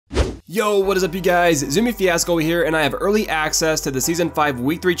Yo, what is up you guys? Zoomy Fiasco here, and I have early access to the Season 5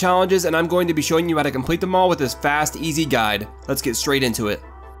 Week 3 challenges, and I'm going to be showing you how to complete them all with this fast, easy guide. Let's get straight into it.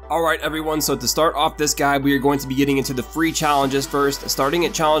 Alright everyone, so to start off this guide, we are going to be getting into the free challenges first. Starting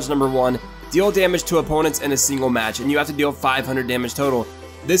at challenge number 1, deal damage to opponents in a single match, and you have to deal 500 damage total.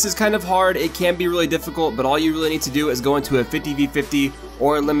 This is kind of hard, it can be really difficult, but all you really need to do is go into a 50v50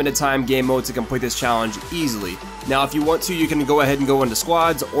 or a limited time game mode to complete this challenge easily. Now if you want to, you can go ahead and go into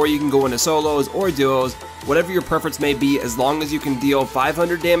squads, or you can go into solos or duos, whatever your preference may be, as long as you can deal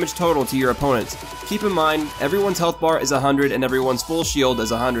 500 damage total to your opponents. Keep in mind, everyone's health bar is 100 and everyone's full shield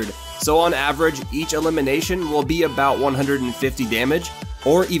is 100, so on average, each elimination will be about 150 damage,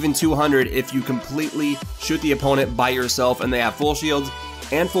 or even 200 if you completely shoot the opponent by yourself and they have full shields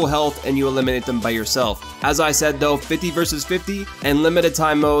and full health and you eliminate them by yourself. As I said though, 50 versus 50 and limited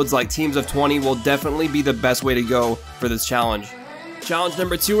time modes like teams of 20 will definitely be the best way to go for this challenge. Challenge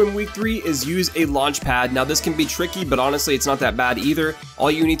number 2 in week 3 is use a Launchpad. Now this can be tricky, but honestly it's not that bad either.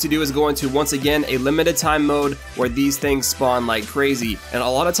 All you need to do is go into, once again, a limited time mode where these things spawn like crazy. And a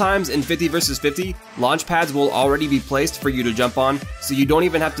lot of times in 50 versus 50, Launchpads will already be placed for you to jump on, so you don't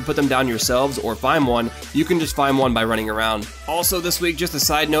even have to put them down yourselves or find one. You can just find one by running around. Also this week, just a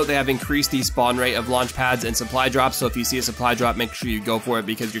side note, they have increased the spawn rate of Launchpads and supply drops, so if you see a supply drop, make sure you go for it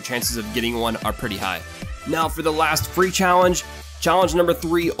because your chances of getting one are pretty high. Now for the last free challenge. Challenge number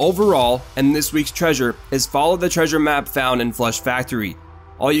 3 overall, and this week's treasure, is follow the treasure map found in Flush Factory.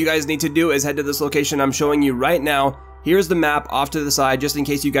 All you guys need to do is head to this location I'm showing you right now. Here's the map off to the side just in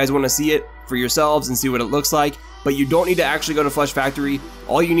case you guys want to see it for yourselves and see what it looks like, but you don't need to actually go to Flush Factory.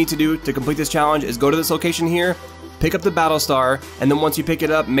 All you need to do to complete this challenge is go to this location here, pick up the battle star, and then once you pick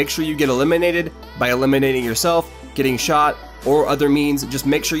it up, make sure you get eliminated by eliminating yourself, getting shot, or other means. Just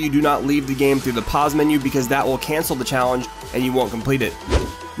make sure you do not leave the game through the pause menu because that will cancel the challenge and you won't complete it.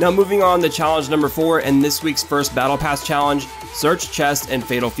 Now moving on to challenge number 4 and this week's first battle pass challenge, search chests and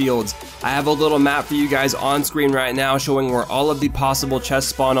fatal fields. I have a little map for you guys on screen right now showing where all of the possible chests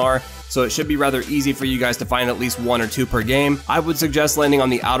spawn are, so it should be rather easy for you guys to find at least 1 or 2 per game. I would suggest landing on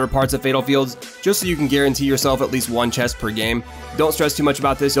the outer parts of fatal fields just so you can guarantee yourself at least 1 chest per game. Don't stress too much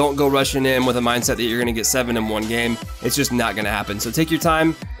about this. Don't go rushing in with a mindset that you're going to get 7 in one game. It's just not going to happen. So take your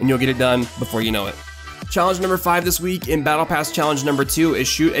time and you'll get it done before you know it. Challenge number 5 this week in Battle Pass challenge number 2 is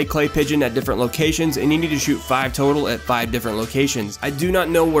shoot a clay pigeon at different locations, and you need to shoot 5 total at 5 different locations. I do not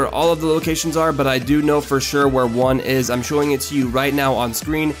know where all of the locations are, but I do know for sure where one is. I'm showing it to you right now on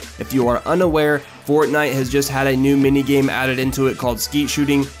screen. If you are unaware, Fortnite has just had a new minigame added into it called skeet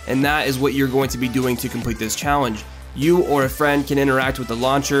shooting, and that is what you're going to be doing to complete this challenge. You or a friend can interact with the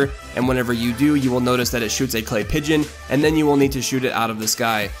launcher, and whenever you do, you will notice that it shoots a clay pigeon, and then you will need to shoot it out of the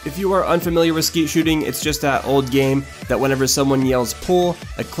sky. If you are unfamiliar with skeet shooting, it's just that old game that whenever someone yells pull,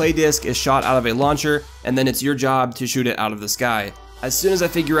 a clay disc is shot out of a launcher, and then it's your job to shoot it out of the sky. As soon as I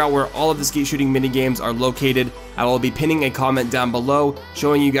figure out where all of the skeet shooting minigames are located, I will be pinning a comment down below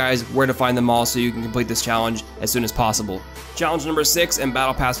showing you guys where to find them all so you can complete this challenge as soon as possible. Challenge number 6 and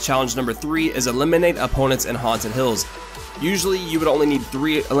Battle Pass challenge number 3 is eliminate opponents in Haunted Hills. Usually you would only need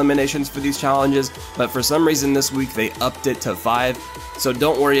 3 eliminations for these challenges, but for some reason this week they upped it to 5. So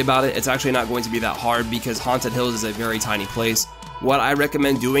don't worry about it, it's actually not going to be that hard because Haunted Hills is a very tiny place. What I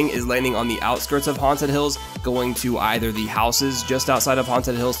recommend doing is landing on the outskirts of Haunted Hills, going to either the houses just outside of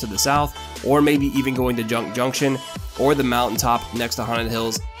Haunted Hills to the south, or maybe even going to Junk Junction, or the mountaintop next to Haunted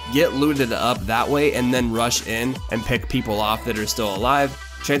Hills. Get looted up that way and then rush in and pick people off that are still alive.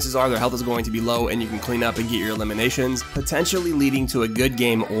 Chances are their health is going to be low and you can clean up and get your eliminations, potentially leading to a good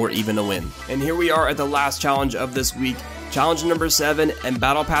game or even a win. And here we are at the last challenge of this week. Challenge number 7 and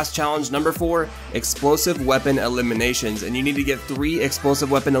Battle Pass challenge number 4, explosive weapon eliminations, and you need to get 3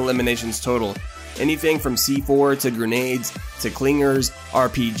 explosive weapon eliminations total. Anything from C4 to grenades to clingers,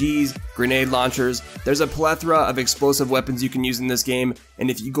 RPGs, grenade launchers. There's a plethora of explosive weapons you can use in this game,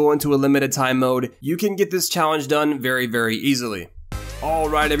 and if you go into a limited time mode, you can get this challenge done very, very easily.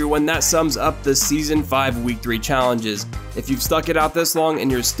 Alright everyone, that sums up the Season 5 Week 3 challenges. If you've stuck it out this long and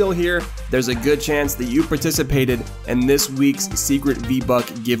you're still here, there's a good chance that you participated in this week's secret V-Buck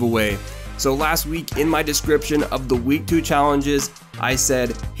giveaway. So last week in my description of the Week 2 challenges, I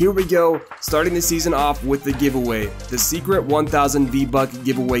said, here we go, starting the season off with the giveaway. The secret 1000 V-Buck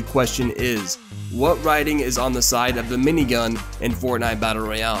giveaway question is, what writing is on the side of the minigun in Fortnite Battle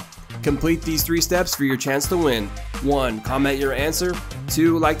Royale? Complete these 3 steps for your chance to win. 1. Comment your answer.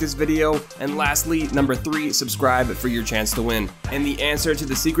 2. Like this video. And lastly, number 3. Subscribe for your chance to win. And the answer to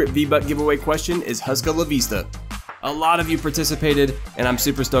the secret V-Buck giveaway question is Huska La Vista. A lot of you participated, and I'm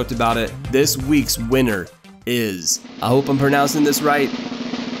super stoked about it. This week's winner is, I hope I'm pronouncing this right,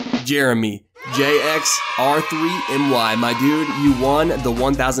 Jeremy, JXR3MY. My dude, you won the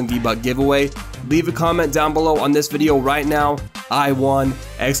 1,000 V-Buck giveaway. Leave a comment down below on this video right now. I won!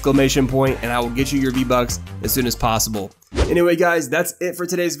 Exclamation point, and I will get you your V-Bucks as soon as possible. Anyway guys, that's it for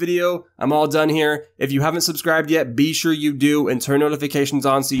today's video. I'm all done here. If you haven't subscribed yet, be sure you do and turn notifications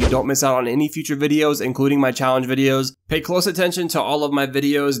on so you don't miss out on any future videos, including my challenge videos. Pay close attention to all of my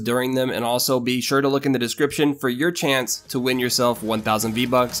videos during them, and also be sure to look in the description for your chance to win yourself 1,000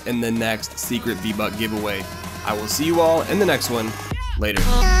 V-Bucks in the next secret V-Buck giveaway. I will see you all in the next one. Later.